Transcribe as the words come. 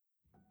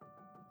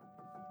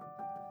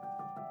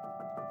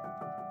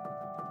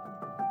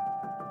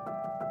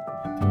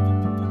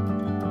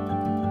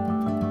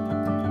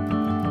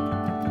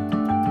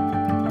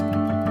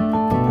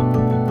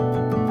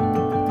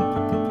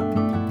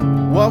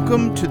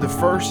welcome to the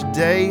first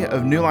day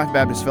of New Life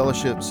Baptist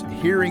Fellowship's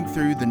Hearing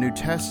Through the New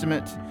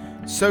Testament.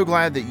 So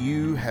glad that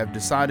you have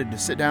decided to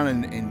sit down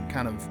and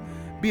kind of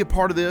be a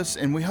part of this,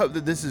 and we hope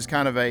that this is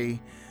kind of a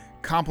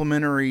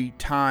complimentary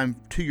time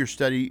to your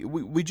study.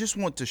 We just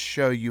want to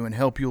show you and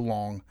help you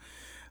along,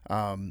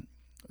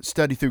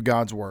 study through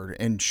God's Word,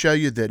 and show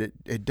you that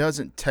it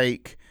doesn't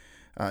take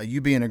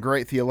you being a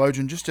great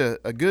theologian, just a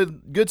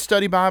good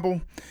study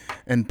Bible,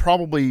 and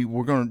probably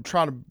we're going to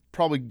try to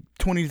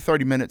 20 to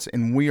 30 minutes,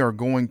 and we are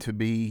going to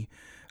be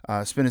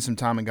spending some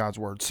time in God's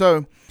Word.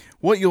 So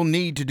what you'll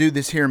need to do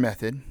this here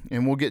method,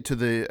 and we'll get to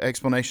the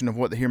explanation of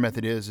what the here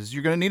method is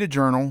you're going to need a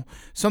journal,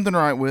 something to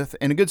write with,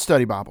 and a good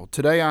study Bible.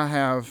 Today I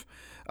have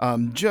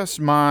just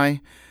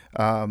my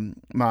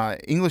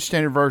English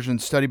Standard Version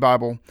study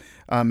Bible,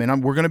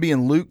 and we're going to be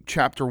in Luke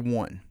chapter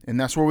 1, and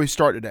that's where we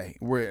start today.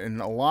 We're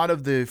in a lot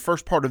of the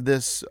first part of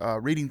this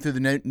reading through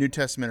the New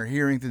Testament or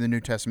hearing through the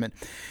New Testament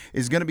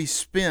is going to be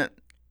spent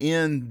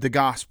in the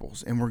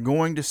Gospels, and we're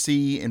going to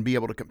see and be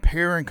able to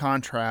compare and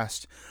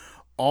contrast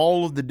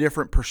all of the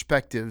different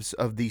perspectives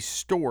of these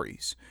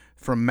stories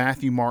from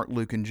Matthew, Mark,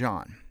 Luke, and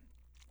John.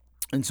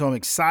 And so I'm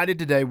excited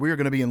today. We're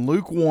going to be in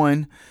Luke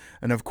 1,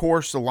 and of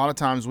course, a lot of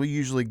times we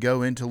usually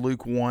go into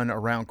Luke 1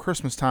 around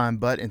Christmas time,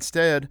 but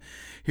instead,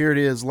 here it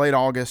is late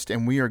August,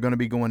 and we are going to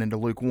be going into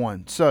Luke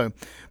 1. So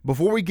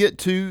before we get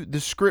to the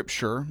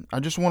scripture,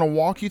 I just want to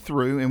walk you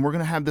through, and we're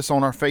going to have this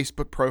on our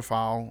Facebook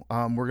profile.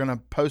 We're going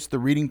to post the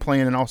reading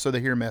plan and also the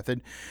here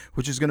method,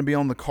 which is going to be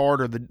on the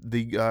card or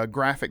the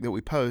graphic that we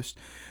post.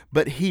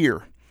 But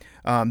here,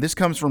 this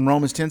comes from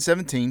Romans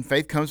 10:17.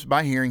 Faith comes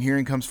by hearing,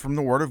 hearing comes from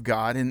the Word of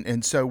God.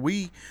 And so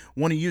we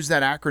want to use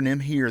that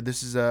acronym here.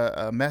 This is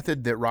a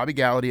method that Robbie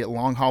Gallaty at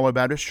Long Hollow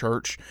Baptist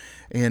Church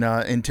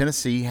in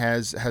Tennessee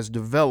has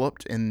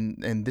developed,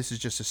 and this is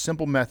just a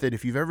simple method.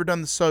 If you've ever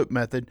done the SOAP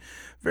method,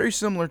 very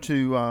similar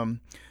to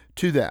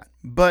that.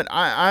 But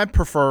I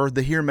prefer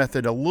the here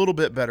method a little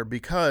bit better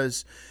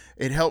because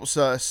it helps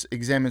us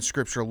examine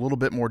Scripture a little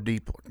bit more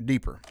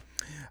deeper.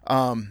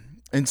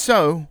 And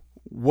so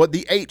what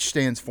the H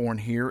stands for in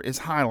here is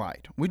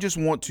highlight. We just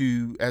want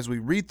to, as we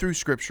read through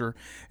Scripture,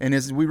 and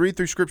as we read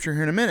through Scripture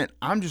here in a minute,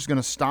 I'm just going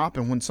to stop,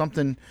 and when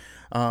something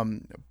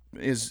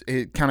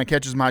it kind of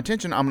catches my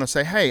attention, I'm going to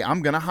say, hey,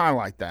 I'm going to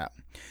highlight that.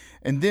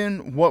 And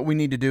then what we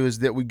need to do is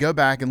that we go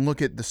back and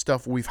look at the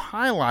stuff we've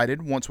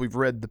highlighted once we've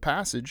read the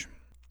passage,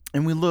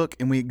 and we look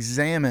and we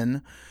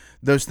examine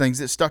those things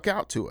that stuck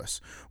out to us.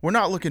 We're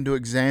not looking to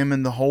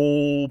examine the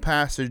whole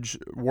passage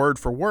word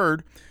for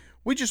word.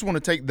 We just want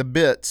to take the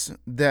bits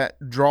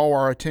that draw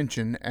our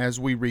attention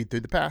as we read through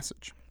the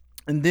passage.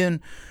 And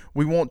then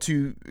we want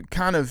to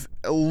kind of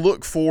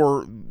look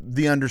for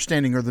the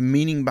understanding or the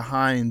meaning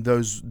behind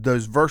those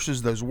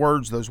verses, those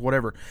words, those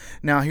whatever.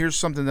 Now, here's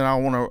something that I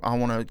want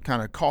to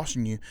kind of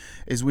caution you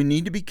is we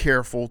need to be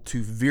careful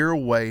to veer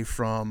away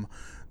from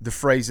the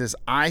phrases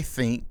I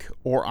think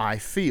or I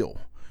feel,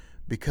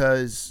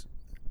 because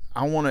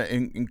I want to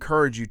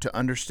encourage you to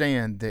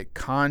understand that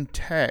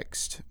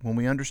context, when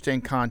we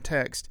understand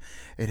context,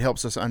 it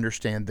helps us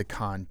understand the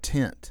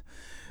content.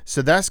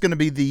 So that's going to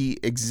be the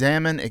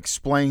examine,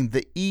 explain,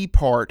 the E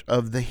part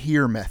of the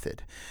here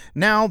method.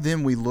 Now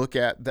then we look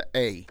at the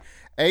A.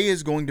 A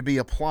is going to be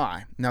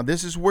apply. Now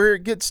this is where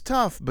it gets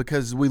tough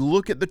because we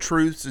look at the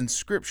truths in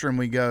Scripture and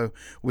we go,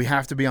 we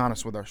have to be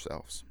honest with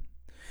ourselves.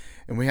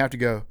 And we have to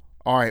go,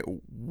 all right,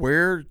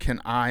 where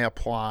can I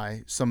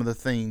apply some of the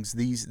things,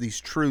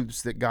 these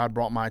truths that God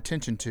brought my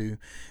attention to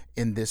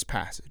in this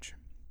passage?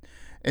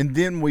 And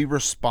then we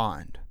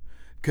respond,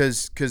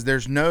 because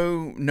there's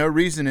no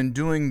reason in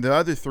doing the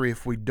other three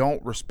if we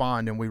don't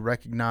respond and we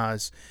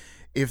recognize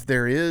if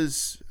there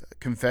is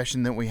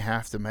confession that we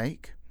have to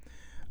make,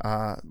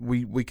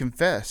 we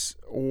confess,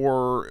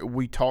 or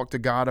we talk to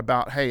God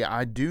about, hey,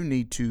 I do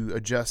need to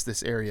adjust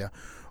this area.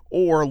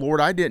 Or, Lord,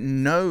 I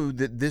didn't know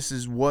that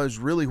this was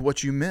really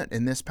what you meant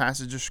in this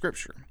passage of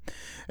Scripture.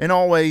 And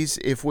always,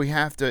 if we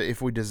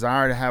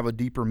desire to have a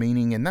deeper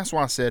meaning, and that's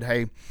why I said,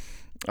 hey,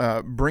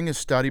 bring a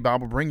study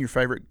Bible, bring your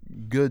favorite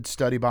good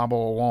study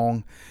Bible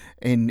along,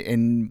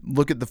 and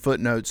look at the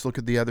footnotes, look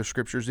at the other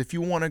Scriptures if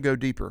you want to go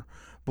deeper.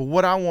 But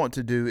what I want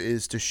to do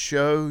is to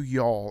show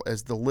y'all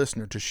as the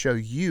listener, to show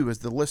you as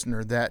the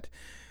listener that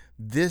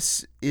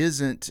this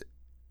isn't,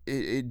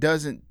 it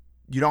doesn't,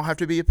 you don't have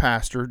to be a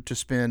pastor to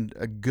spend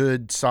a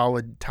good,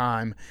 solid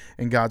time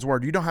in God's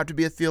Word. You don't have to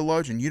be a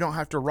theologian. You don't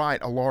have to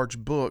write a large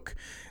book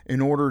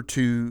in order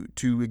to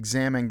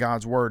examine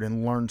God's Word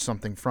and learn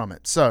something from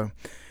it. So,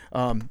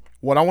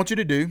 what I want you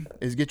to do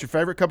is get your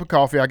favorite cup of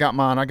coffee. I got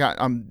mine.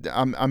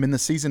 I'm in the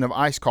season of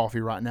iced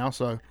coffee right now,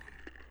 so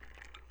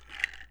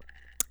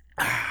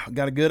I've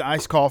got a good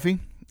iced coffee.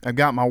 I've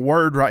got my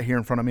Word right here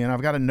in front of me, and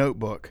I've got a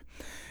notebook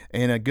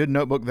and a good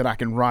notebook that I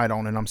can write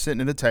on. And I'm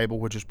sitting at a table,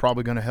 which is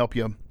probably going to help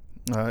you.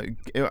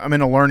 I'm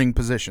in a learning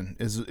position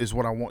is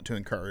what I want to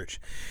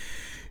encourage.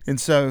 And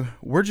so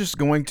we're just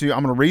I'm going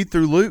to read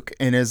through Luke,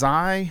 and as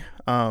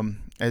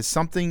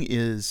something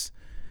is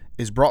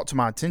brought to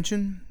my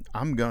attention,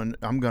 I'm going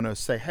to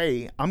say,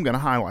 hey, I'm going to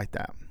highlight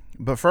that.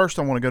 But first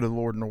I want to go to the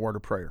Lord in a word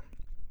of prayer.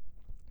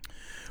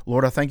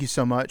 Lord, I thank you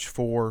so much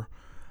for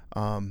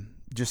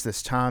just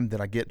this time that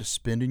I get to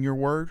spend in your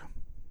word.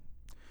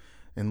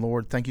 And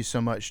Lord, thank you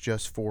so much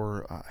just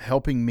for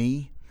helping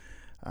me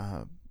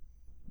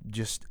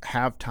just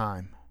have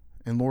time.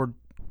 And Lord,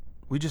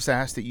 we just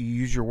ask that you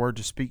use your word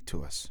to speak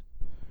to us.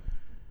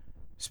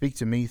 Speak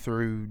to me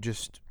through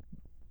just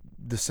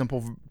the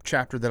simple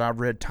chapter that I've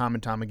read time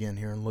and time again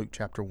here in Luke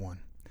chapter 1.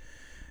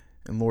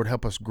 And Lord,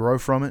 help us grow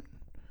from it,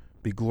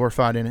 be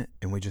glorified in it,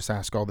 and we just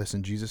ask all this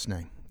in Jesus'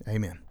 name.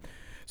 Amen.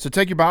 So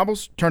take your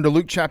Bibles, turn to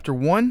Luke chapter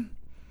 1,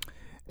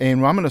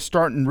 and I'm going to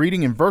start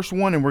reading in verse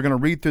 1, and we're going to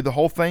read through the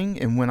whole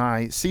thing. And when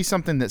I see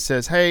something that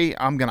says, hey,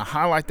 I'm going to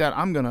highlight that,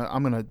 I'm going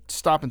to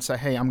stop and say,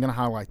 hey, I'm going to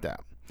highlight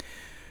that.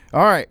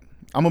 All right,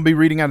 I'm going to be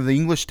reading out of the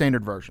English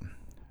Standard Version.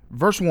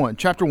 Verse 1,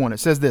 chapter 1, it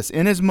says this: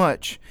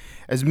 Inasmuch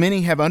as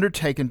many have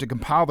undertaken to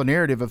compile the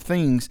narrative of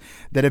things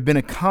that have been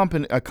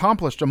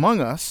accomplished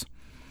among us.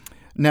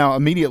 Now,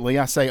 immediately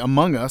I say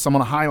among us. I'm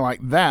going to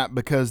highlight that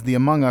because the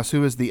among us,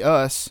 who is the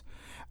us,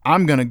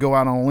 I'm going to go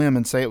out on a limb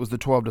and say it was the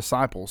 12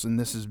 disciples. And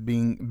this is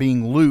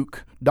being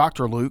Luke,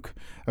 Dr. Luke,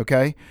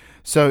 okay?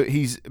 So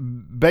he's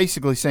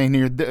basically saying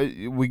here,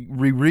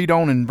 we read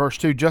on in verse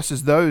 2, just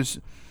as those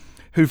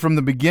who from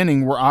the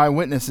beginning were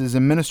eyewitnesses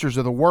and ministers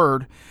of the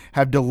word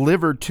have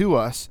delivered to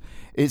us,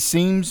 it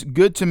seems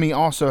good to me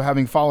also,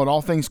 having followed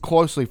all things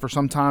closely for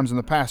some times in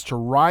the past, to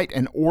write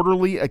an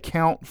orderly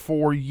account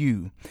for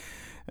you.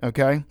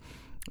 Okay,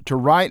 to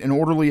write an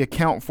orderly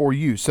account for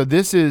you. So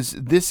this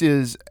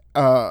is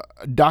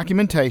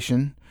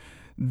documentation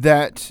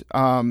that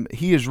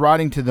he is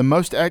writing to the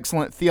most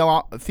excellent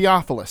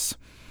Theophilus,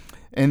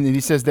 and he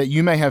says that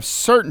you may have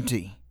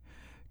certainty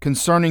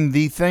concerning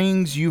the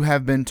things you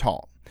have been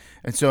taught.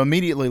 And so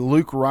immediately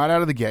Luke, right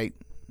out of the gate,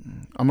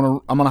 I'm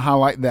gonna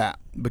highlight that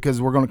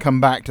because we're gonna come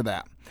back to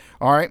that.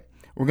 All right.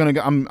 We're gonna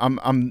go.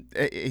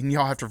 And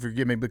y'all have to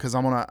forgive me because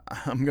I'm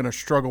gonna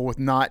struggle with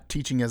not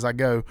teaching as I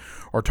go,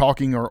 or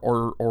talking,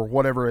 or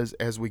whatever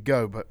as we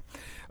go. But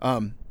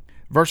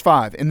verse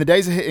 5: In the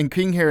days of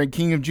King Herod,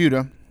 king of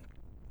Judah,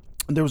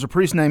 there was a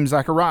priest named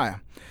Zechariah,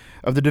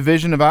 of the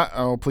division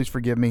of please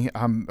forgive me,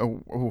 I'm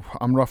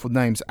rough with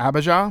names,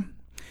 Abijah,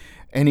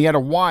 and he had a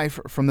wife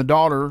from the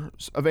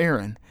daughters of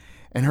Aaron,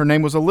 and her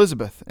name was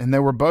Elizabeth, and they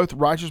were both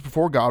righteous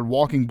before God,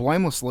 walking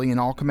blamelessly in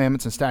all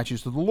commandments and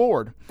statutes of the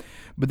Lord.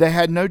 But they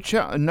had no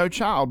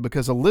child,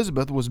 because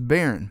Elizabeth was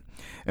barren,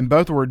 and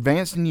both were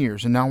advanced in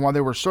years. And now, while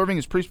they were serving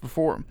as priests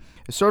before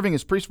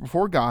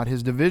God,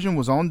 his division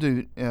was on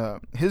duty,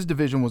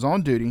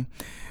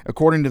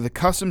 according to the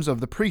customs of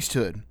the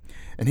priesthood.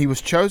 And he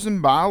was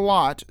chosen by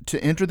lot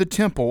to enter the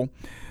temple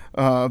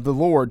of the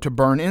Lord to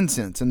burn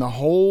incense. And the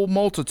whole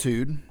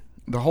multitude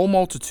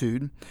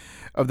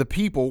of the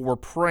people were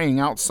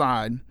praying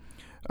outside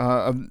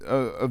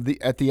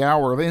at the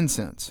hour of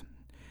incense.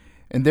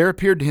 And there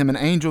appeared to him an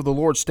angel of the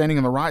Lord standing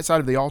on the right side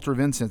of the altar of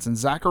incense. And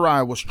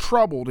Zechariah was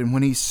troubled, and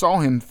when he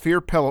saw him,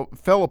 fear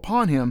fell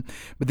upon him.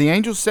 But the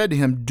angel said to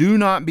him, Do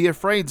not be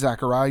afraid,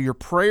 Zechariah. Your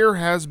prayer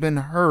has been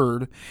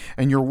heard,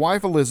 and your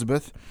wife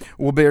Elizabeth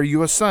will bear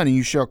you a son, and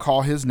you shall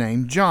call his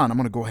name John. I'm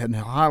going to go ahead and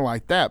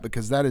highlight that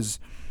because that is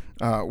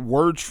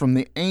words from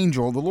the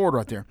angel of the Lord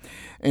right there.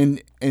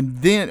 And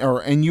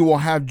you will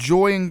have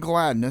joy and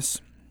gladness,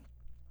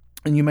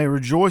 and you may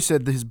rejoice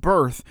at his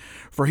birth,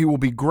 for he will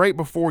be great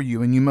before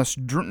you, and you must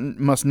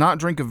not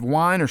drink of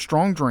wine or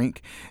strong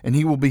drink, and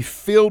he will be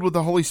filled with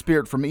the Holy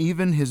Spirit from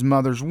even his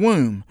mother's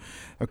womb.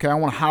 Okay, I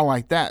want to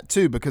highlight that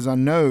too, because I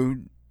know,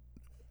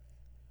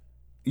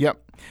 going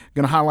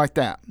to highlight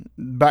that.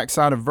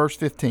 Backside of verse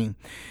 15.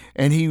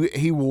 And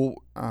he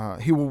will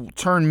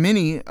turn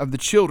many of the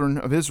children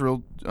of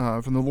Israel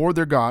from the Lord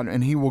their God,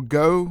 and he will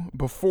go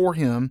before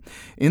him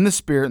in the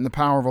spirit and the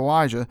power of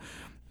Elijah,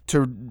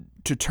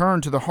 to turn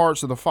to the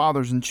hearts of the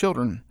fathers and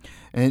children,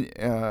 and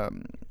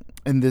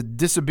the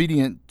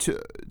disobedient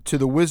to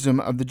the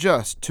wisdom of the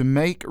just, to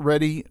make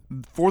ready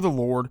for the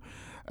Lord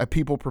a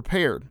people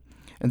prepared.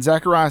 And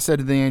Zechariah said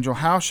to the angel,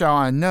 How shall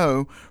I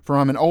know? For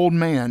I'm an old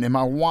man, and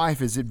my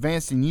wife is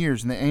advanced in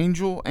years. And the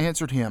angel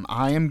answered him,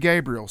 I am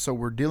Gabriel. So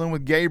we're dealing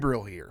with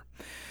Gabriel here.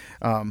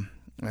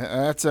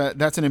 That's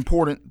an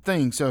important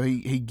thing. So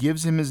he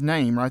gives him his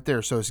name right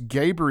there. So it's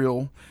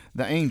Gabriel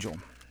the angel.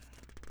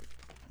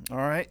 All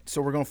right,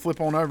 so we're going to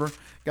flip on over.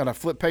 Got to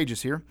flip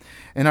pages here.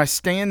 And I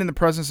stand in the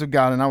presence of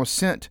God, and I was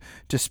sent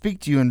to speak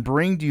to you and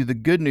bring to you the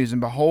good news.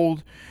 And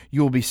behold,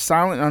 you will be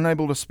silent and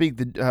unable to speak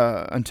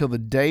until the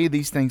day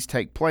these things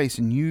take place.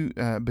 And you,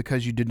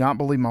 because you did not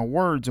believe my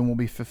words, and will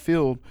be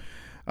fulfilled,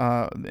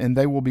 and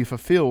they will be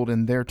fulfilled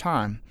in their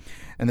time.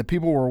 And the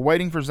people were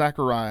waiting for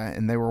Zechariah,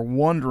 and they were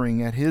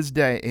wondering at his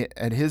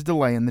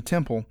delay in the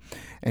temple.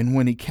 And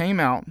when he came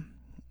out,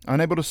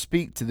 unable to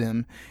speak to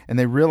them, and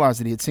they realized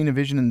that he had seen a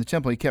vision in the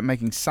temple, he kept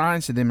making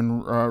signs to them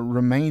and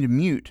remained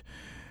mute.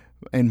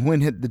 And when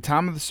the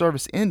time of the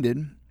service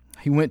ended,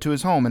 he went to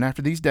his home. And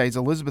after these days,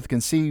 Elizabeth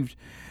conceived,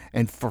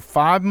 and for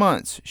 5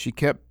 months she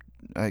kept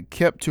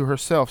kept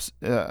herself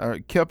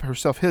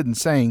hidden,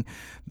 saying,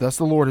 "Thus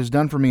the Lord has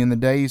done for me in the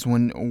days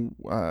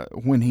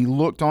when He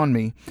looked on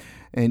me,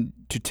 and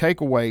to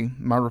take away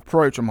my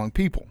reproach among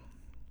people."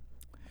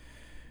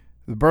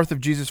 The birth of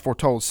Jesus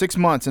foretold. 6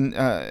 months, and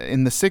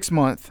in the 6th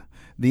month,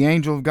 the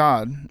angel of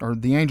God, or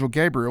the angel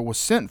Gabriel, was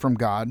sent from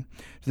God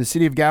to the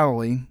city of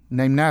Galilee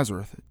named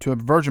Nazareth, to a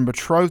virgin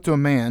betrothed to a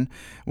man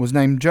was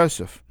named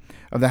Joseph,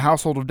 of the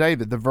household of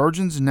David. The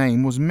virgin's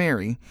name was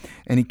Mary,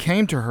 and he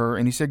came to her,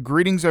 and he said,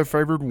 "Greetings, O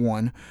favored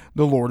one,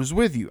 the Lord is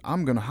with you."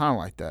 I'm going to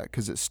highlight that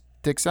because it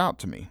sticks out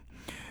to me.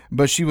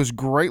 But she was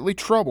greatly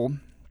troubled,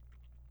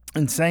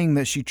 and saying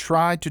that she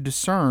tried to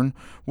discern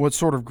what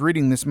sort of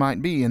greeting this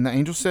might be. And the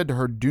angel said to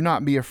her, "Do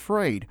not be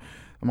afraid."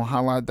 I'm going to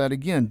highlight that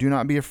again. "Do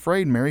not be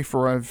afraid, Mary,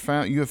 for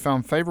you have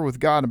found favor with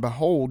God, and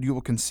behold, you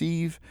will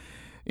conceive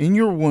in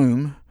your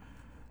womb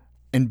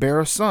and bear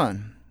a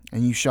son,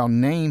 and you shall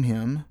name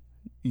him,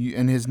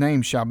 and his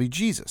name shall be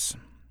Jesus.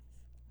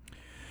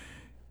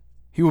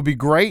 He will be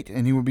great,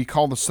 and he will be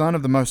called the Son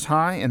of the Most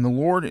High, and the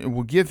Lord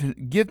will give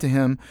to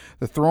him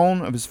the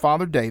throne of his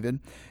father David."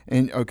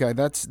 And okay,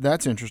 that's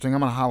interesting. I'm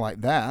going to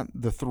highlight that,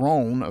 the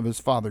throne of his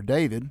father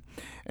David,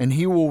 "and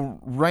he will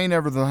reign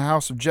over the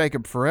house of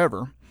Jacob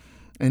forever,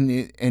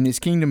 and his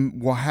kingdom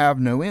will have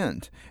no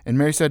end." And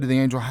Mary said to the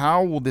angel,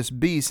 "How will this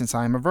be, since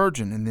I am a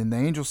virgin?" And then the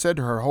angel said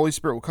to her, "Holy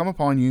Spirit will come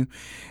upon you,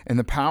 and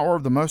the power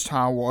of the Most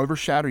High will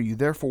overshadow you.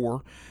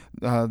 Therefore,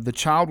 the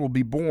child will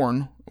be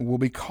born, will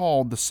be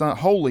called the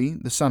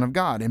Son of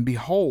God. And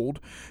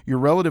behold, your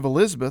relative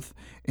Elizabeth,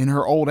 in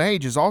her old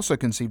age, has also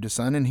conceived a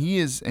son, and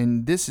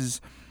this is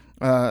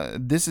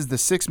the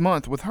 6th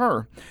month with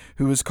her,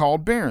 who is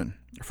called barren.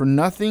 For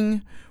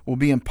nothing will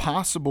be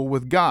impossible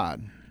with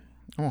God."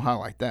 I'm going to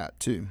highlight that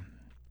too.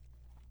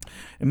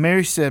 "And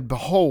Mary said,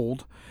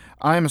 Behold,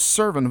 I am a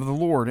servant of the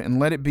Lord, and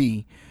let it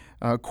be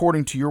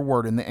according to your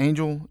word. And the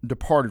angel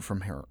departed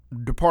from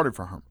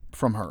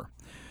her.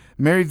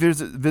 Mary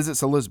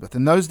visits Elizabeth.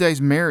 In those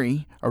days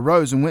Mary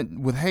arose and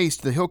went with haste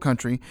to the hill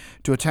country,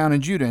 to a town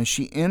in Judah. And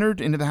she entered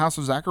into the house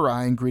of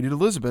Zachariah and greeted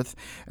Elizabeth.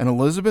 And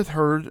Elizabeth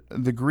heard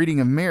the greeting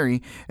of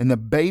Mary, and the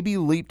baby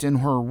leaped in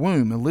her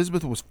womb.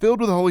 Elizabeth was filled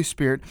with the Holy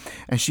Spirit,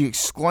 and she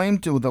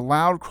exclaimed with a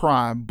loud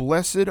cry,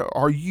 Blessed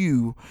are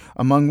you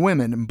among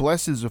women, and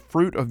blessed is the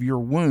fruit of your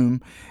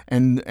womb.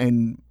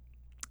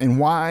 And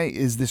why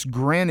is this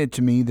granted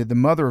to me, that the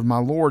mother of my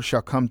Lord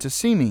shall come to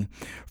see me?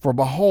 For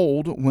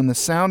behold, when the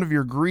sound of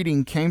your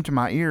greeting came to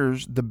my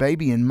ears, the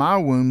baby in my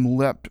womb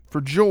leapt for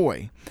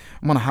joy."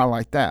 I'm going to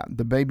highlight that.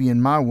 The baby in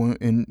my womb,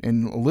 in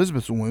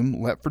Elizabeth's womb,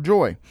 leapt for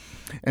joy.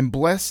 "And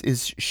blessed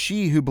is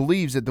she who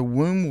believes that the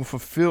womb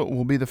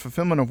will be the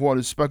fulfillment of what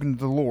is spoken to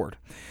the Lord."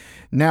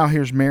 Now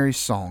here's Mary's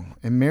song.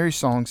 And Mary's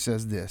song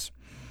says this.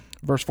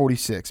 Verse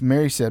 46,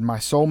 Mary said, "My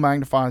soul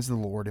magnifies the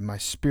Lord, and my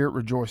spirit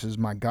rejoices,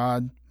 my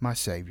God, my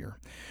Savior.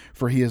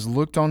 For he has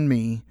looked on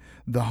me,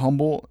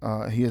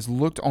 he has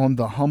looked on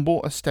the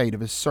humble estate of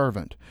his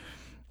servant.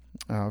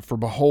 For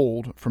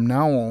behold, from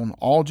now on,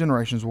 all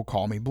generations will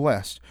call me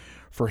blessed.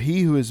 For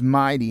he who is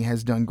mighty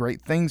has done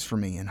great things for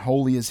me, and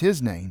holy is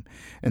his name.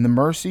 And the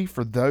mercy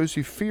for those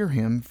who fear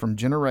him from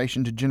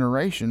generation to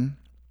generation.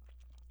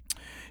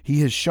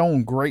 He has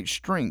shown great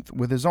strength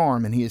with his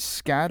arm, and he has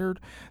scattered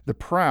the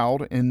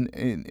proud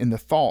in the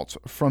thoughts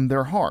from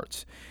their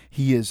hearts.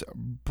 He has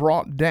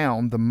brought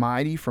down the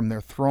mighty from their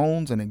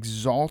thrones and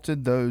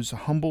exalted those of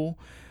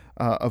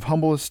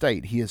humble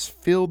estate. He has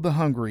filled the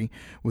hungry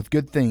with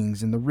good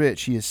things, and the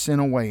rich he has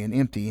sent away and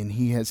empty. And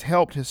he has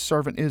helped his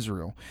servant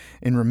Israel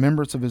in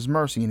remembrance of his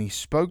mercy. And he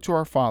spoke to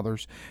our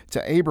fathers,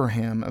 to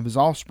Abraham, of his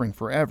offspring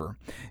forever.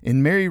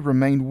 And Mary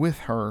remained with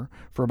her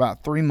for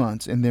about 3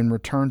 months, and then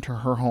returned to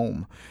her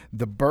home."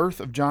 The birth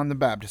of John the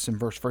Baptist in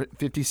verse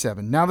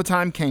 57. "Now the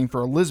time came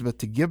for Elizabeth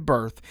to give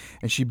birth,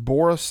 and she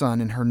bore a son,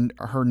 and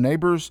her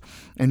neighbors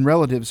and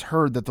relatives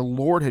heard that the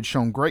Lord had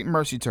shown great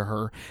mercy to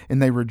her,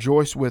 and they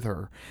rejoiced with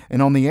her.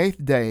 And on the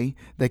 8th day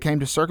they came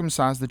to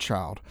circumcise the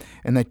child,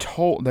 and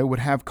they would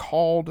have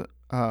called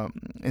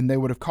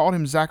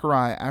him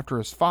Zachariah after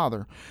his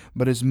father.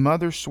 But his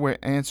mother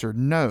answered,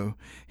 No,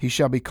 he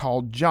shall be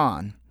called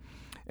John.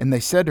 And they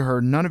said to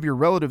her, None of your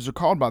relatives are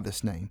called by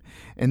this name.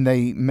 And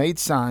they made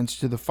signs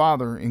to the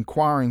father,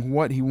 inquiring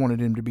what he wanted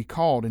him to be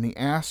called. And he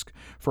asked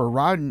for a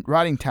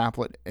writing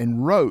tablet,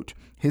 and wrote,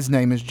 His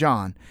name is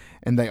John.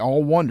 And they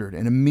all wondered.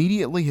 And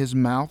immediately his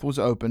mouth was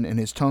opened, and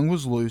his tongue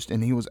was loosed,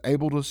 and he was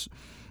able to,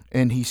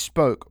 and he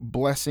spoke,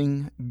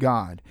 blessing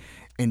God.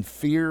 And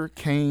fear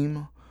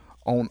came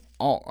on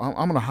all.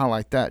 I'm going to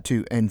highlight that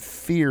too. And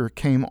fear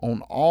came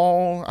on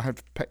all. I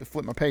have to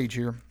flip my page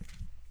here.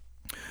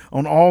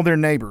 On all their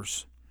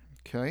neighbors.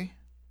 Okay.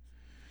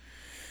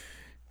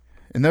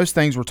 And those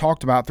things were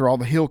talked about through all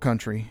the hill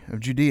country of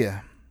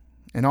Judea.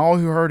 And all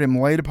who heard him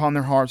laid upon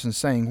their hearts, and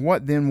saying,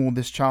 What then will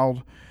this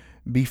child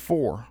be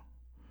for?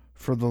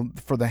 For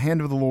the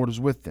hand of the Lord is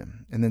with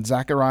them. And then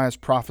Zechariah's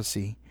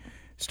prophecy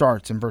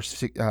starts in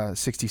verse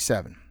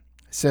 67. It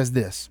says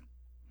this.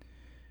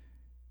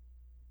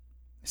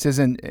 It says,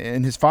 and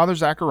his father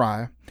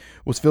Zechariah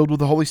was filled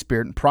with the Holy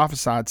Spirit, and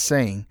prophesied,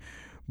 saying,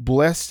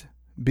 Blessed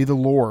be the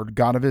Lord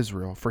God of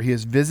Israel, for he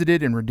has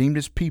visited and redeemed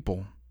his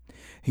people.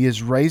 He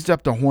has raised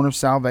up the horn of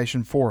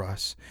salvation for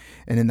us,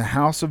 and in the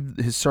house of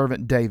his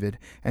servant David,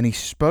 and he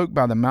spoke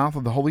by the mouth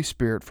of the Holy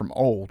Spirit from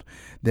old,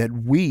 that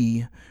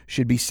we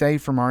should be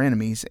saved from our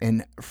enemies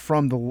and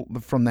from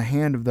the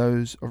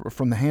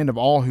hand of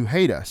all who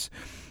hate us,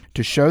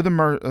 to show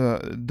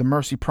the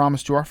mercy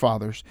promised to our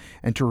fathers,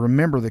 and to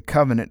remember the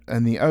covenant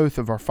and the oath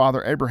of our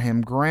father Abraham.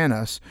 Grant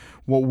us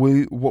what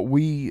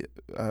we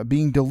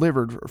being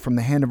delivered from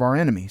the hand of our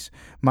enemies,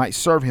 might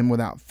serve him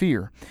without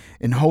fear,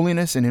 in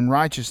holiness and in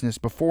righteousness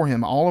before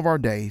him all of our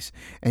days.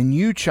 And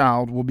you,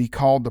 child, will be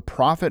called the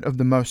prophet of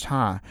the Most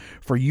High,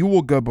 for you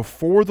will go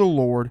before the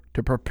Lord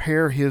to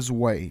prepare his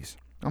ways.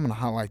 I'm going to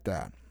highlight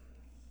that.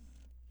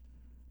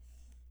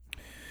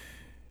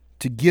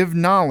 To give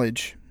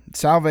knowledge of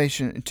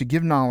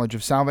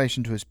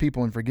salvation to his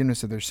people and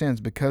forgiveness of their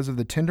sins, because of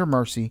the tender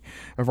mercy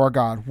of our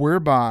God,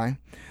 whereby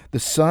the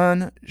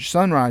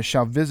sunrise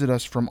shall visit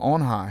us from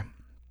on high,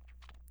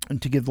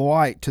 and to give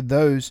light to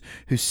those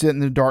who sit in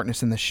the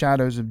darkness and the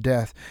shadows of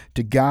death,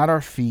 to guide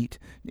our feet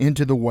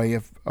into the way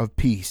of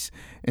peace.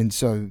 And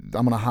so I'm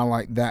going to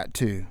highlight that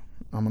too.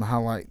 I'm going to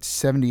highlight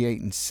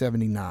 78 and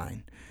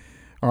 79.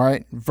 All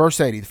right,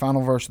 verse 80, the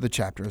final verse of the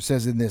chapter. It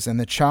says in this, and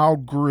the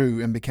child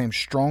grew and became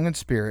strong in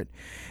spirit,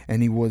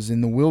 and he was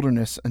in the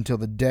wilderness until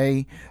the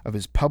day of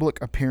his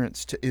public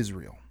appearance to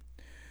Israel.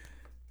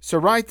 So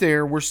right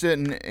there, we're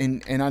sitting,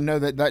 and I know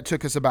that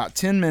took us about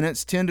 10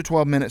 to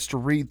 12 minutes to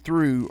read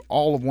through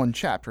all of one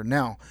chapter.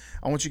 Now,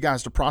 I want you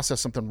guys to process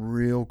something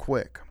real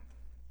quick.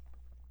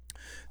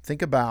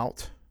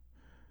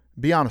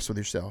 Be honest with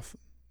yourself.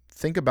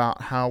 Think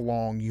about how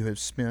long you have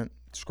spent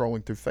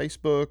scrolling through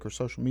Facebook or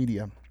social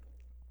media.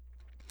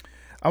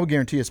 I would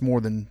guarantee it's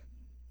more than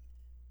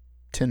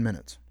 10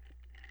 minutes.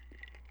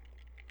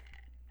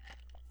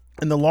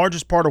 And the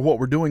largest part of what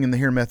we're doing in the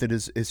Hear method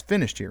is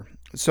finished here.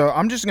 So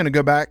I'm just going to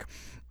go back,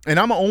 and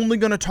I'm only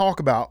going to talk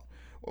about,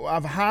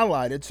 I've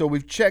highlighted, so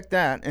we've checked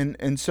that,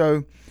 and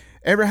so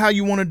ever how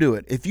you want to do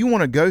it. If you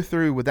want to go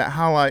through with that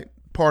highlight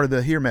part of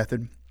the Hear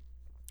method,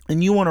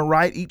 and you want to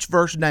write each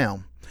verse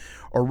down,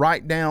 or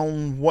write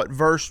down what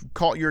verse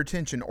caught your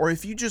attention, or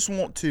if you just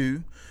want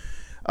to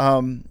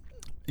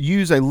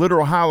use a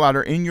literal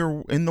highlighter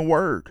in the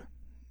word.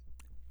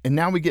 And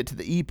now we get to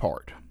the E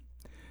part,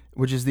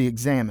 which is the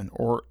examine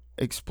or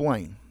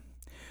explain.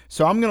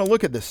 So I'm going to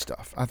look at this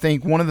stuff. I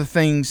think one of the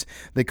things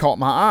that caught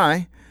my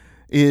eye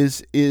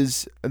is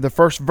the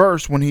first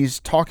verse when he's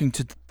talking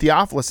to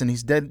Theophilus, and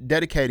he's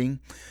dedicating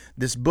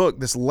this book,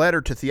 this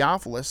letter to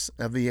Theophilus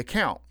of the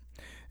account.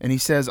 And he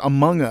says,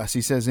 among us,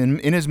 he says,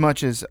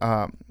 inasmuch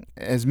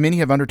as many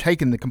have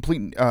undertaken the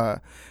complete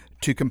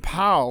to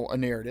compile a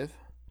narrative,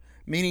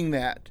 meaning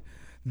that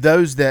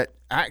those that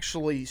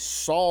actually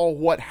saw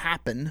what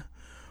happened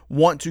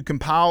want to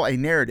compile a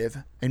narrative,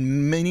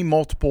 and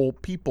multiple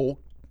people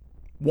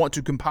want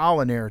to compile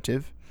a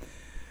narrative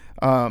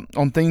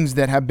on things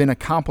that have been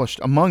accomplished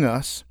among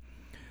us.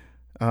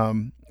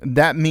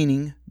 That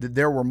meaning that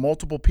there were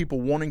multiple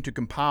people wanting to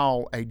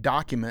compile a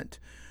document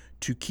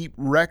to keep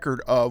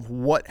record of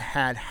what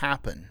had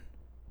happened.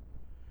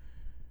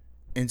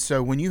 And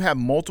so when you have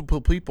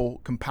multiple people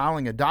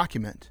compiling a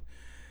document,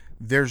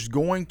 there's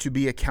going to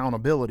be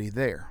accountability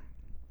there.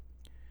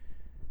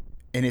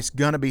 And it's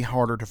going to be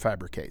harder to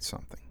fabricate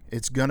something.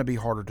 It's going to be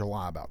harder to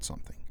lie about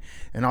something.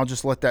 And I'll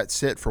just let that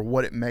sit for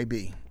what it may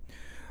be.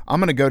 I'm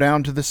going to go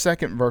down to the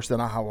second verse that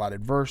I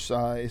highlighted.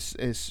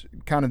 Is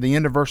kind of the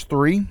end of verse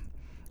 3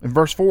 and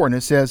verse 4. And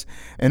it says,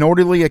 and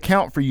orderly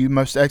account for you,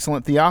 most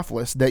excellent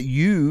Theophilus, that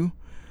you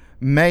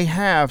may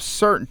have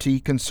certainty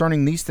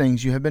concerning these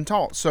things you have been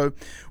taught. So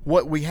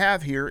what we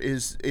have here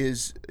is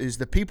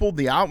the people,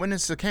 the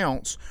eyewitness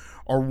accounts,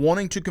 are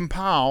wanting to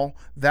compile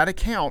that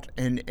account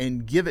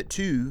and give it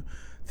to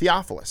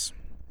Theophilus.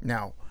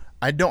 Now,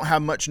 I don't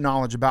have much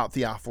knowledge about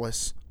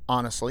Theophilus,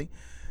 honestly,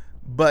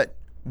 but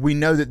we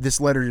know that this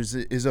letter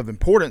is of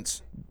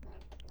importance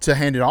to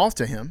hand it off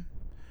to him.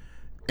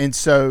 And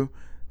so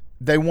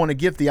they want to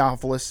give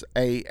Theophilus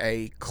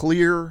a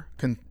clear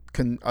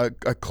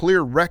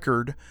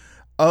record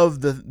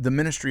of the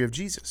ministry of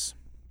Jesus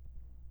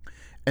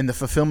and the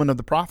fulfillment of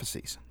the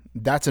prophecies.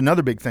 That's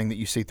another big thing that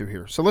you see through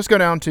here. So let's go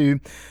down to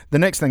the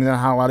next thing that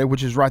I highlighted,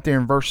 which is right there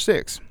in verse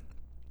 6.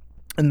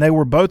 And they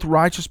were both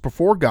righteous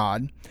before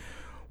God,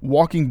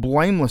 walking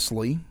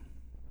blamelessly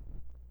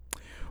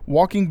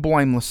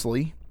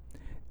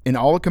in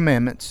all the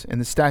commandments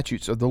and the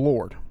statutes of the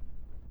Lord.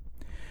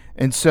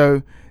 And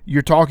so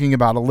you're talking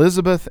about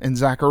Elizabeth and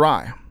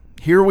Zechariah.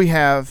 Here we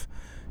have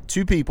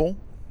two people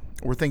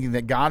we're thinking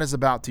that God is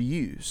about to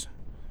use.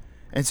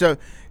 And so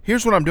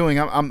here's what I'm doing.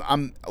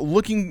 I'm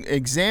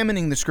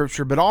examining the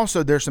scripture, but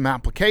also there's some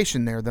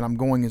application there that I'm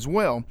going as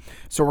well.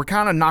 So we're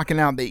kind of knocking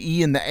out the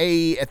E and the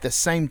A at the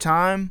same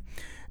time.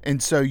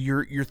 And so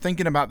you're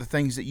thinking about the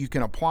things that you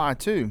can apply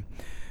to.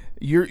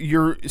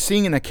 You're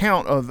seeing an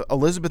account of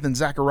Elizabeth and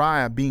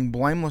Zechariah being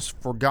blameless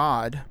for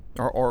God,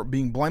 or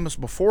being blameless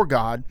before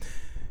God,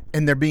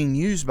 and they're being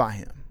used by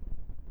him.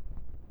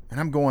 And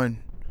I'm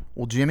going,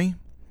 well, Jimmy,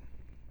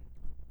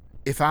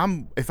 if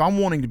I'm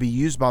wanting to be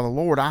used by the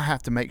Lord, I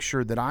have to make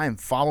sure that I am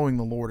following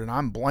the Lord and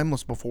I'm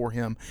blameless before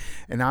Him,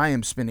 and I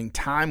am spending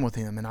time with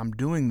Him, and I'm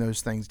doing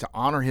those things to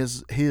honor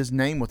His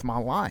name with my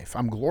life.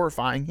 I'm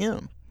glorifying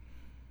Him.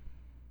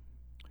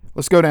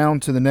 Let's go down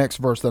to the next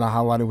verse that I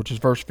highlighted, which is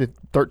verse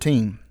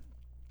 13.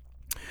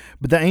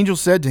 But the angel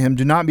said to him,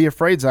 "Do not be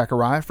afraid,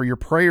 Zechariah, for your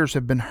prayers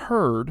have been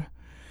heard,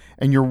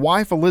 and your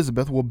wife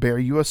Elizabeth will bear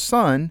you a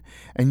son,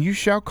 and you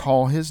shall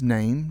call his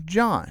name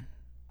John."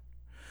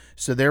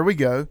 So there we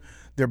go.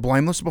 They're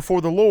blameless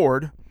before the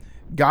Lord.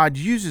 God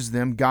uses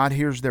them. God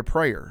hears their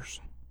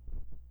prayers.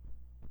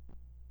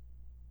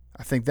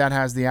 I think that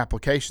has the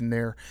application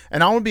there.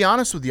 And I want to be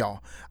honest with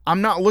y'all.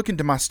 I'm not looking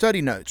to my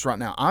study notes right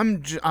now.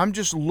 I'm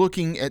just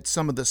looking at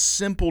some of the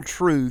simple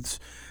truths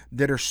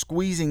that are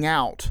squeezing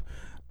out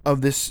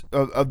of this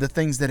of the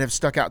things that have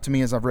stuck out to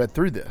me as I've read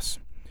through this.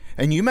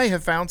 And you may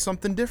have found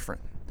something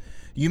different.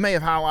 You may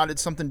have highlighted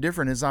something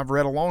different as I've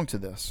read along to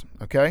this.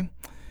 Okay?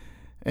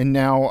 And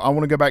now I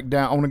want to go back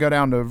down. I want to go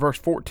down to verse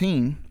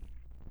 14.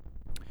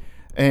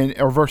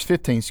 Or verse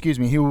 15, excuse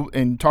me.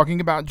 In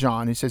talking about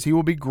John, he says, "He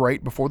will be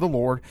great before the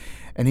Lord,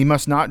 and he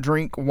must not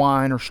drink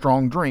wine or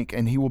strong drink,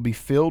 and he will be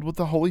filled with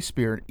the Holy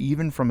Spirit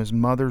even from his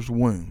mother's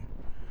womb."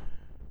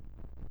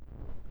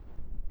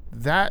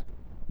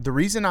 The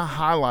reason I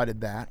highlighted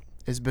that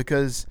is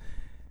because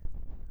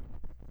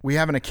we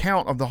have an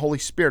account of the Holy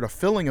Spirit, a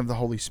filling of the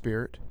Holy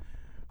Spirit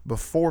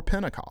before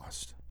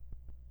Pentecost.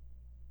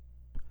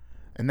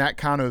 And that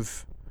kind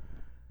of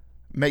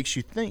makes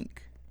you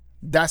think.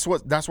 That's why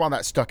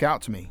that stuck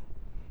out to me.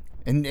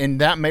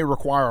 And that may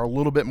require a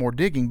little bit more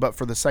digging, but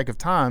for the sake of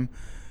time,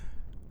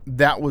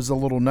 that was a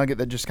little nugget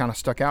that just kind of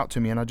stuck out to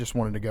me, and I just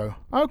wanted to go,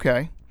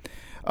 okay.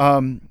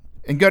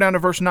 And go down to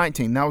verse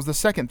 19. That was the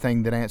second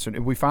thing that answered.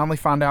 We finally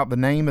find out the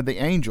name of the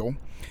angel,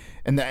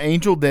 and the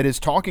angel that is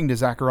talking to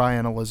Zechariah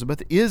and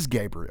Elizabeth is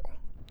Gabriel.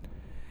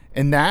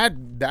 And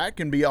that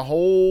can be a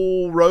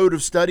whole road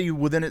of study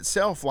within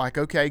itself. Like,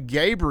 okay,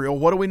 Gabriel,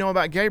 what do we know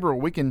about Gabriel?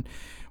 We can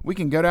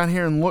go down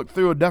here and look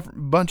through a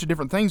bunch of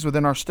different things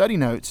within our study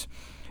notes,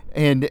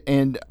 and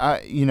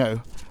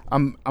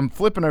I'm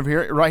flipping over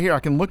here right here. I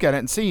can look at it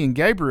and see, and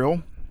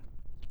Gabriel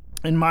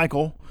and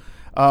Michael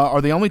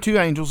are the only two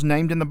angels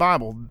named in the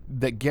Bible.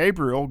 That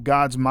Gabriel,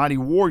 God's mighty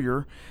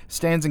warrior,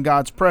 stands in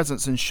God's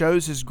presence and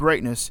shows his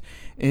greatness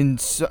in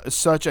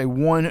such a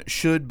one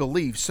should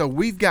believe. So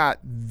we've got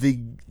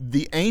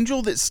the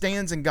angel that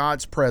stands in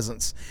God's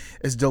presence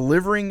is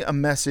delivering a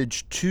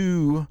message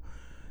to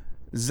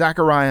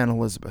Zechariah and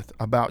Elizabeth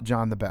about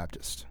John the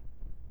Baptist.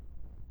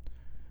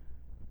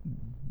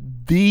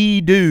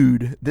 The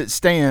dude that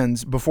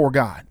stands before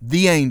God,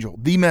 the angel,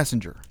 the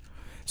messenger.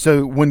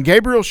 So when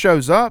Gabriel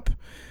shows up,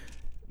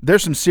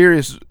 there's a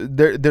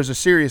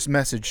serious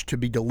message to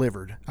be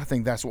delivered. I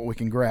think that's what we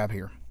can grab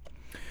here.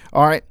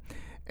 All right.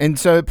 And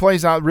so it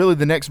plays out really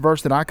the next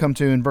verse that I come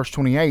to in verse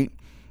 28.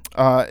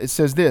 It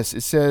says this.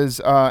 It says,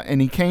 and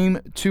he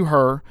came to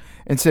her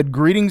and said,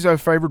 "Greetings, O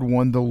favored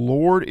one, the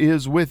Lord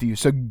is with you."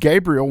 So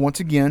Gabriel, once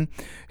again,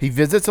 he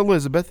visits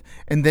Elizabeth,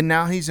 and then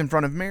now he's in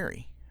front of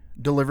Mary,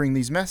 delivering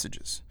these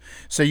messages.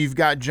 So you've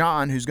got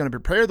John, who's going to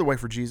prepare the way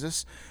for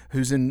Jesus,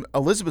 who's in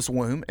Elizabeth's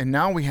womb, and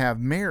now we have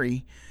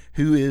Mary,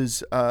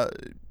 who's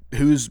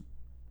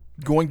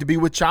going to be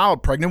with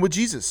child, pregnant with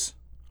Jesus.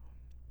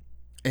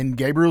 And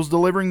Gabriel's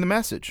delivering the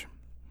message.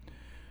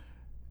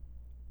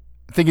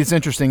 I think it's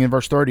interesting in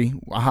verse 30,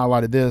 I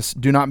highlighted this.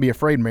 "Do not be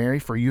afraid, Mary,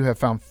 for you have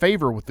found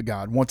favor with the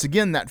God." Once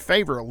again, that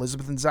favor,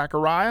 Elizabeth and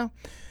Zechariah,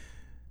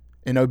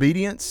 in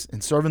obedience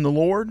and serving the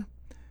Lord,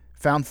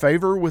 found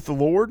favor with the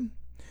Lord.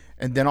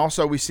 And then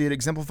also we see it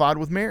exemplified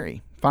with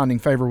Mary, finding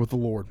favor with the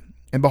Lord.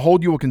 "And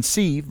behold, you will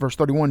conceive," verse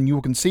 31, "you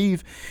will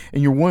conceive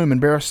in your womb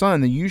and bear a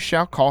son, and you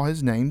shall call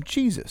his name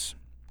Jesus."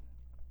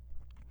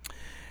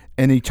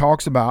 And he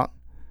talks about,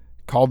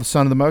 "called the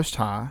Son of the Most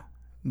High,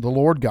 the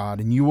Lord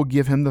God, and you will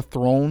give him the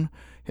throne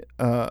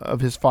of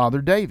his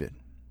father David."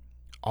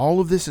 All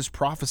of this is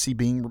prophecy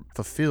being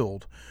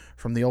fulfilled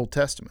from the Old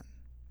Testament.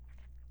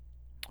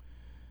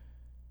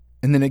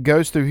 And then it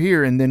goes through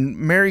here, and then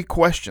Mary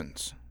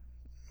questions,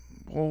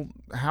 "Well,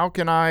 how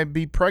can I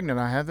be pregnant?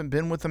 I haven't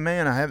been with a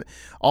man. I haven't,"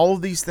 all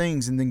of these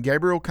things. And then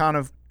Gabriel kind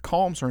of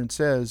calms her and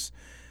says,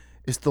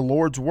 "It's the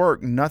Lord's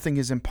work. Nothing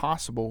is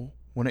impossible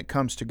when it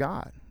comes to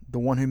God, the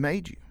one who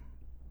made you."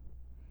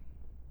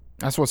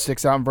 That's what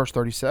sticks out in verse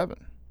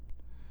 37.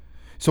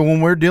 So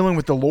when we're dealing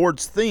with the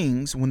Lord's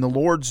things, when the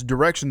Lord's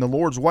direction, the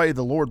Lord's way,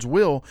 the Lord's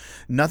will,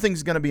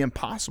 nothing's going to be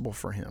impossible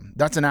for him.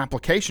 That's an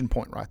application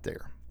point right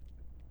there.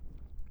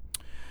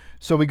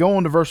 So we go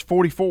on to verse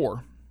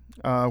 44,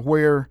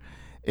 where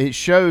it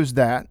shows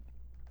that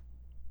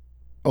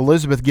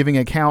Elizabeth giving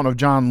account of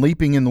John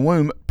leaping in the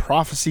womb,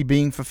 prophecy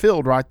being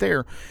fulfilled right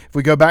there. If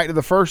we go back to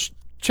the first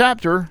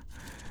chapter,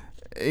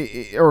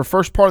 or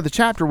first part of the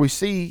chapter, we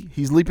see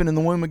he's leaping in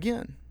the womb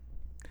again.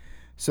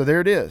 So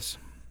there it is.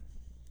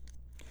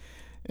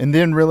 And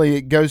then really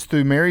it goes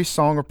through Mary's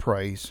song of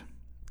praise.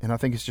 And I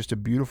think it's just a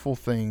beautiful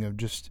thing of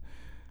just,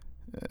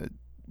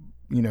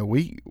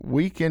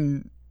 we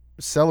can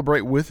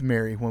celebrate with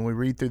Mary when we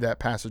read through that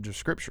passage of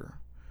Scripture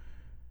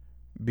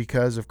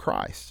because of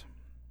Christ.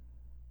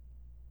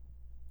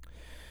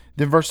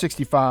 Then verse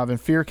 65,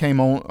 and fear came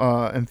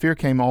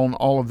on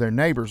all of their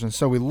neighbors. And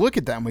so we look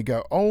at that and we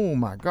go, oh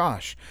my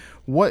gosh,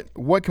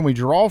 what can we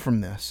draw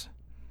from this?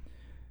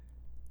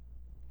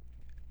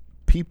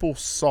 People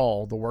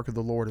saw the work of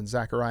the Lord in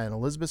Zechariah and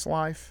Elizabeth's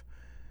life,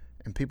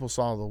 and people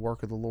saw the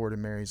work of the Lord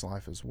in Mary's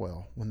life as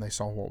well when they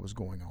saw what was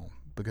going on,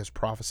 because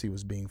prophecy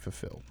was being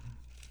fulfilled.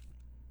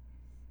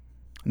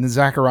 And then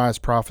Zechariah's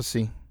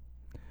prophecy,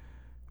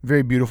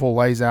 very beautiful,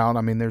 lays out.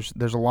 I mean, there's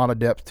a lot of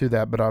depth to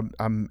that, but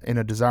I'm in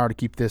a desire to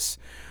keep this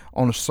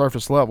on a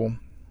surface level.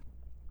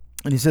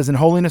 And he says, in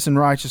holiness and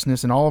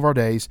righteousness in all of our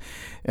days,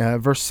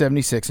 verse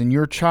 76, and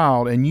you,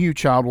 child,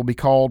 will be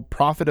called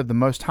prophet of the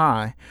Most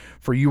High,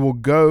 for you will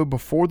go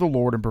before the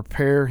Lord and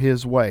prepare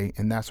his way.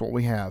 And that's what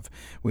we have.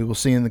 We will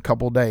see in a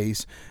couple of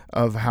days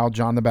of how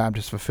John the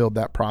Baptist fulfilled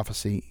that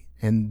prophecy.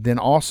 And then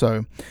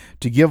also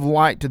to give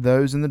light to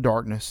those in the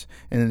darkness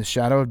and in the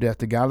shadow of death,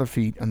 to guide their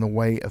feet on the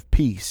way of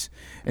peace.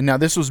 And now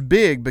this was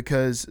big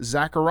because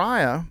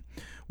Zechariah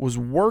was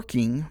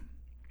working.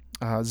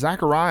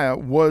 Zechariah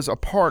was a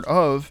part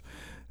of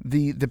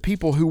the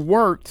people who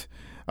worked.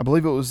 I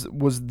believe it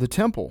was the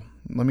temple.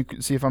 Let me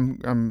see if I'm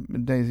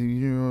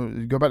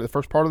go back to the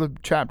first part of the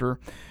chapter,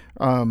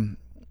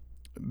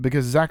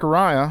 because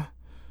Zechariah,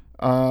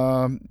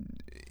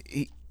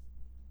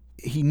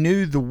 he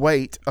knew the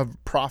weight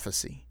of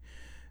prophecy.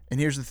 And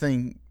here's the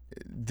thing,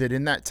 that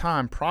in that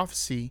time,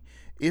 prophecy,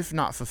 if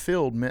not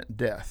fulfilled, meant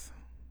death.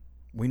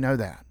 We know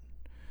that.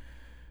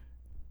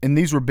 And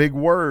these were big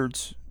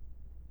words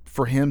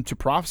for him to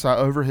prophesy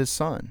over his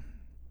son.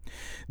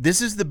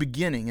 This is the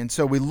beginning. And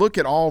so we look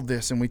at all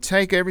this and we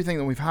take everything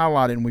that we've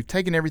highlighted and we've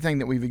taken everything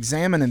that we've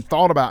examined and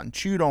thought about and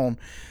chewed on.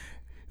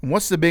 And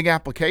what's the big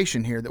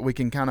application here that we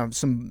can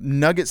some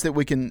nuggets that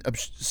we can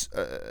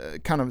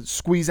kind of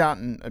squeeze out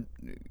and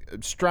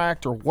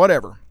abstract or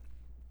whatever?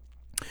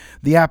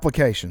 The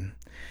application.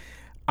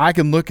 I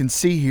can look and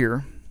see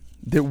here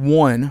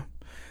that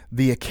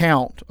the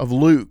account of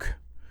Luke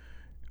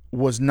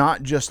was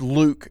not just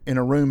Luke in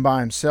a room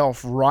by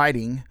himself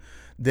writing,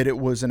 that it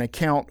was an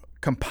account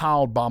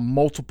compiled by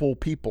multiple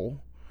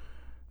people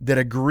that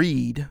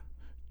agreed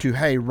to,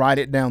 hey, write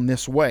it down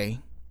this way.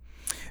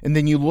 And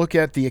then you look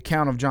at the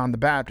account of John the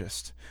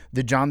Baptist,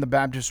 that John the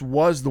Baptist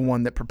was the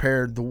one that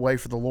prepared the way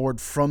for the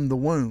Lord from the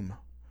womb.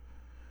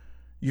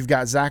 You've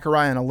got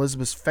Zechariah and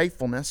Elizabeth's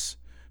faithfulness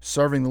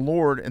serving the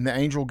Lord, and the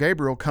angel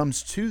Gabriel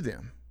comes to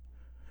them.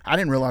 I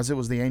didn't realize it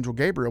was the angel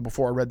Gabriel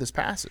before I read this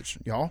passage,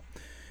 y'all.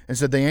 And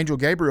so the angel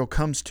Gabriel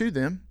comes to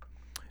them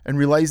and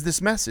relays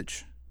this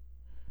message.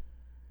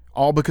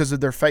 All because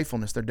of their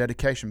faithfulness, their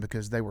dedication,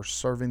 because they were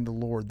serving the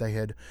Lord. They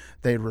had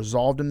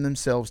resolved in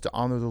themselves to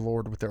honor the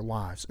Lord with their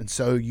lives. And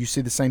so you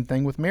see the same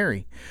thing with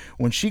Mary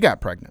when she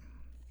got pregnant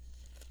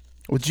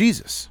with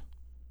Jesus.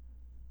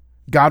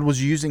 God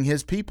was using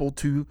his people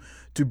to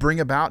bring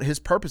about his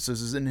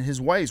purposes and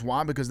his ways.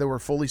 Why? Because they were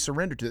fully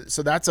surrendered to it.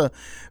 So that's a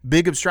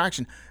big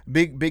abstraction,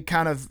 big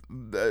kind of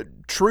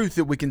truth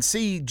that we can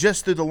see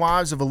just through the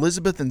lives of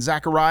Elizabeth and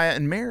Zechariah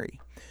and Mary.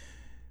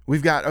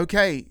 We've got,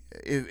 okay,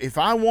 if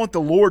I want the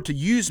Lord to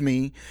use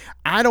me,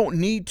 I don't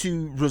need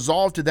to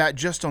resolve to that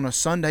just on a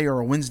Sunday or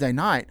a Wednesday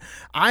night.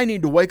 I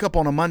need to wake up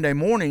on a Monday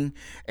morning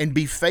and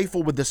be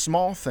faithful with the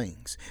small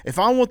things. If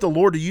I want the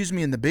Lord to use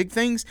me in the big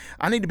things,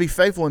 I need to be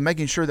faithful in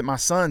making sure that my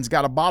son's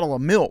got a bottle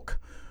of milk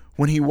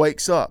when he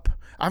wakes up.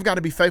 I've got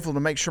to be faithful to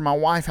make sure my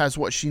wife has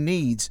what she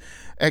needs,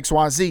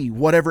 XYZ,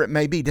 whatever it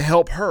may be, to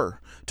help her,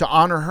 to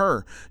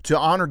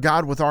honor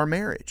God with our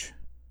marriage.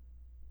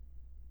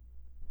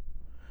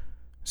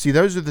 See,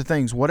 those are the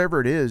things, whatever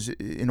it is,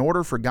 in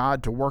order for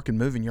God to work and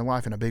move in your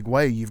life in a big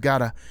way, you've got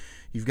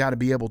to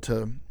be able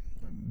to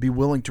be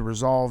willing to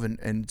resolve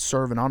and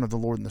serve and honor the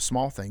Lord in the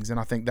small things. And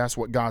I think that's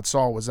what God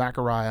saw with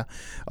Zechariah,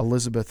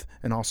 Elizabeth,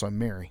 and also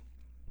Mary.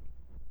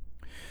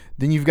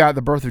 Then you've got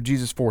the birth of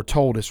Jesus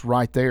foretold. It's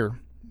right there.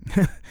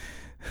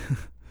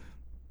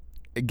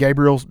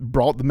 Gabriel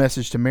brought the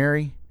message to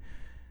Mary.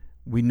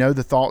 We know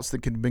the thoughts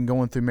that could have been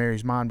going through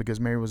Mary's mind because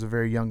Mary was a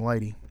very young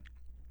lady.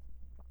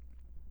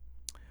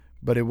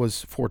 But it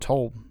was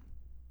foretold.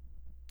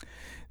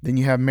 Then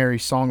you have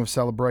Mary's song of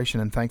celebration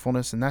and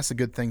thankfulness, and that's a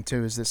good thing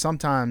too, is that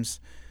sometimes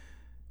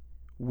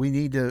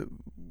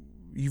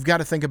you've got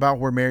to think about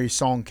where Mary's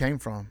song came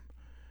from.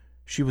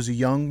 She was a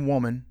young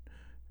woman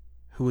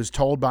who was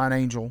told by an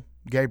angel,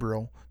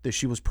 Gabriel, that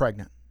she was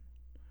pregnant.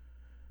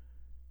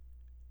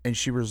 And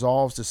she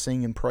resolves to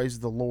sing and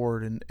praise the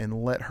Lord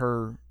and let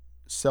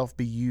herself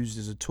be used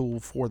as a tool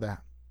for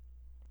that.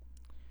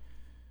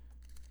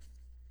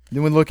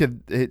 Then we look at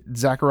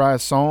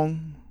Zechariah's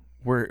song,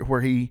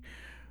 where he,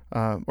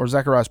 or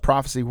Zechariah's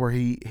prophecy, where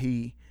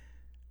he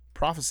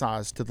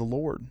prophesies to the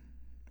Lord,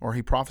 or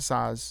he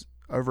prophesies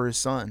over his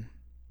son,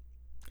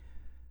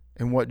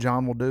 and what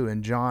John will do.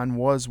 And John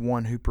was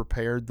one who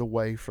prepared the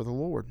way for the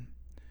Lord.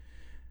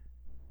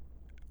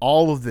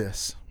 All of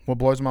this, what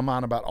blows my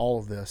mind about all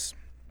of this,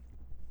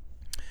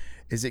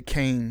 is it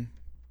came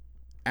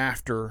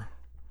after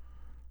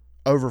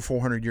over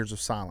 400 years of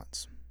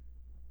silence,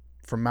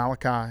 from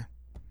Malachi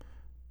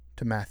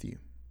to Matthew.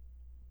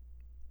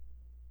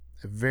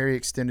 A very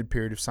extended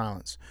period of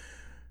silence.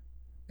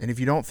 And if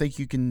you don't think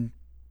you can,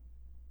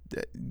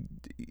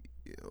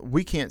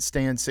 we can't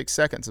stand 6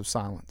 seconds of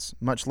silence,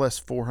 much less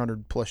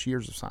 400 plus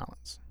years of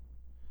silence.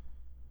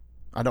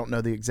 I don't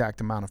know the exact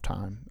amount of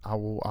time. I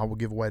will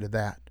give way to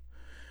that.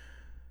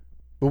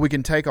 But we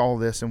can take all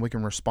this and we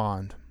can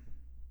respond.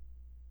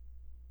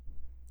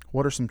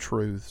 What are some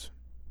truths?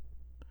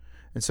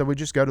 And so we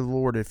just go to the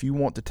Lord. If you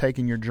want to take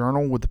in your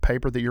journal with the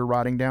paper that you're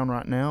writing down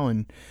right now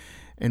and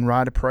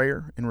write a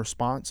prayer in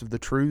response of the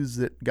truths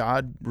that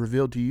God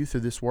revealed to you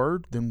through this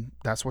word, then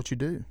that's what you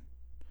do.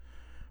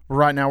 But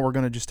right now we're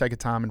going to just take a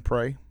time and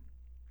pray.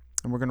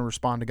 And we're going to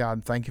respond to God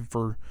and thank Him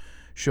for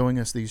showing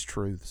us these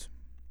truths.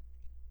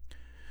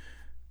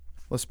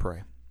 Let's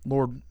pray.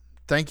 Lord,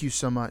 thank you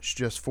so much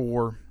just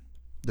for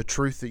the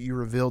truth that you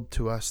revealed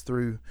to us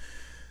through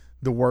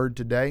the word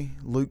today,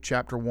 Luke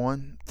chapter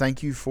 1.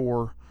 Thank you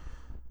for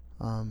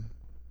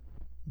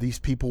these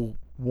people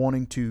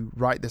wanting to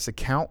write this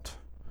account.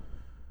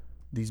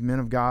 These men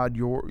of God,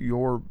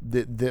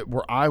 that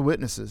were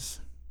eyewitnesses,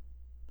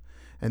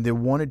 and they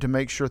wanted to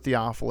make sure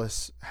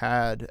Theophilus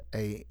had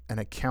an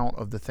account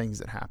of the things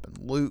that happened.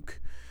 Luke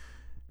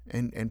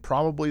and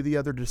probably the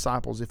other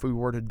disciples, if we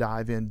were to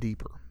dive in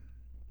deeper.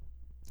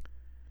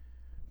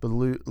 But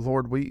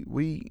Lord, we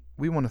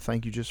want to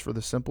thank you just for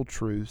the simple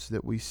truths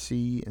that we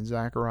see in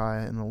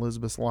Zechariah and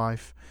Elizabeth's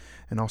life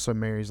and also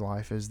Mary's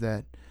life, is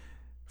that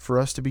for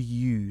us to be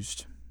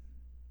used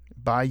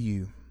by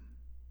you,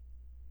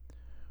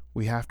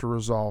 we have to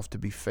resolve to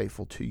be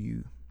faithful to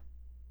you.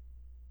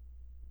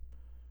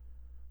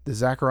 That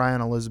Zechariah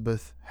and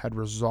Elizabeth had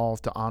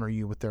resolved to honor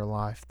you with their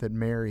life, that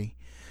Mary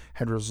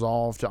had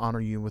resolved to honor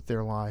you with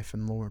their life,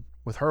 and Lord,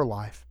 with her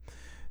life.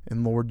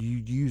 And Lord, you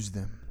use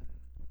them.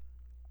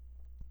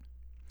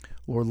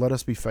 Lord, let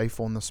us be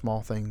faithful in the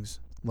small things.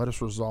 Let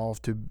us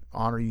resolve to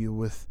honor you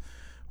with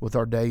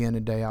our day in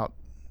and day out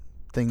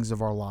things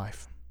of our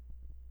life.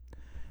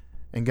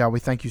 And God, we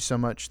thank you so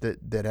much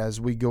that as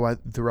we go out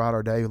throughout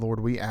our day, Lord,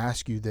 we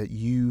ask you that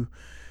you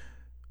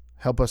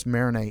help us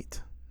marinate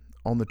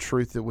on the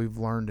truth that we've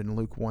learned in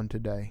Luke 1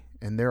 today.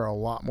 And there are a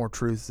lot more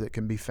truths that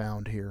can be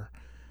found here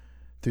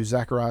through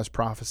Zechariah's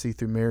prophecy,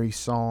 through Mary's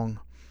song,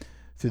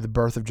 through the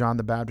birth of John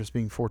the Baptist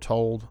being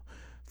foretold,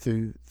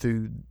 through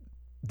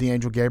the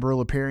angel Gabriel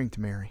appearing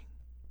to Mary.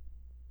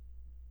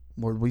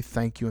 Lord, we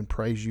thank you and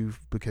praise you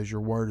because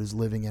your word is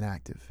living and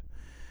active.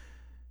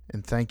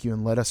 And thank you,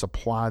 and let us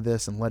apply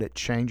this and let it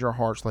change our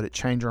hearts, let it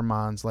change our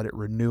minds, let it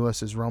renew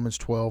us, as Romans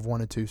 12,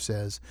 1 and 2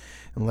 says,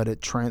 and let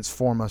it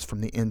transform us from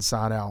the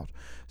inside out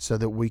so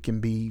that we can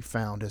be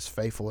found as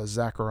faithful as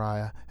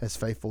Zechariah, as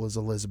faithful as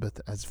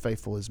Elizabeth, as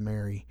faithful as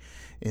Mary,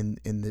 in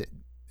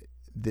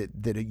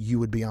that you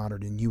would be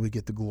honored and you would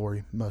get the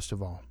glory most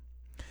of all.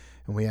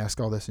 And we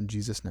ask all this in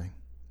Jesus' name.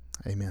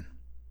 Amen.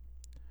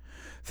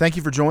 Thank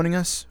you for joining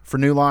us for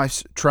New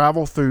Life's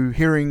travel through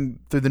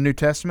the New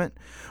Testament.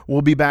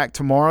 We'll be back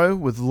tomorrow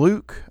with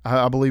Luke.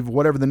 I believe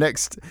whatever the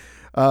next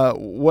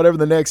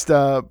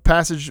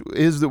passage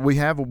is that we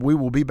have, we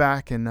will be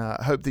back, and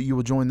hope that you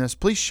will join us.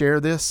 Please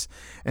share this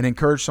and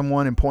encourage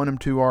someone and point them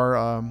to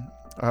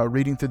our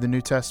reading through the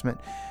New Testament.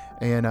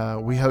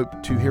 And we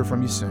hope to hear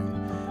from you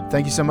soon.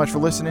 Thank you so much for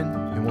listening,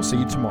 and we'll see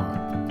you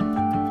tomorrow.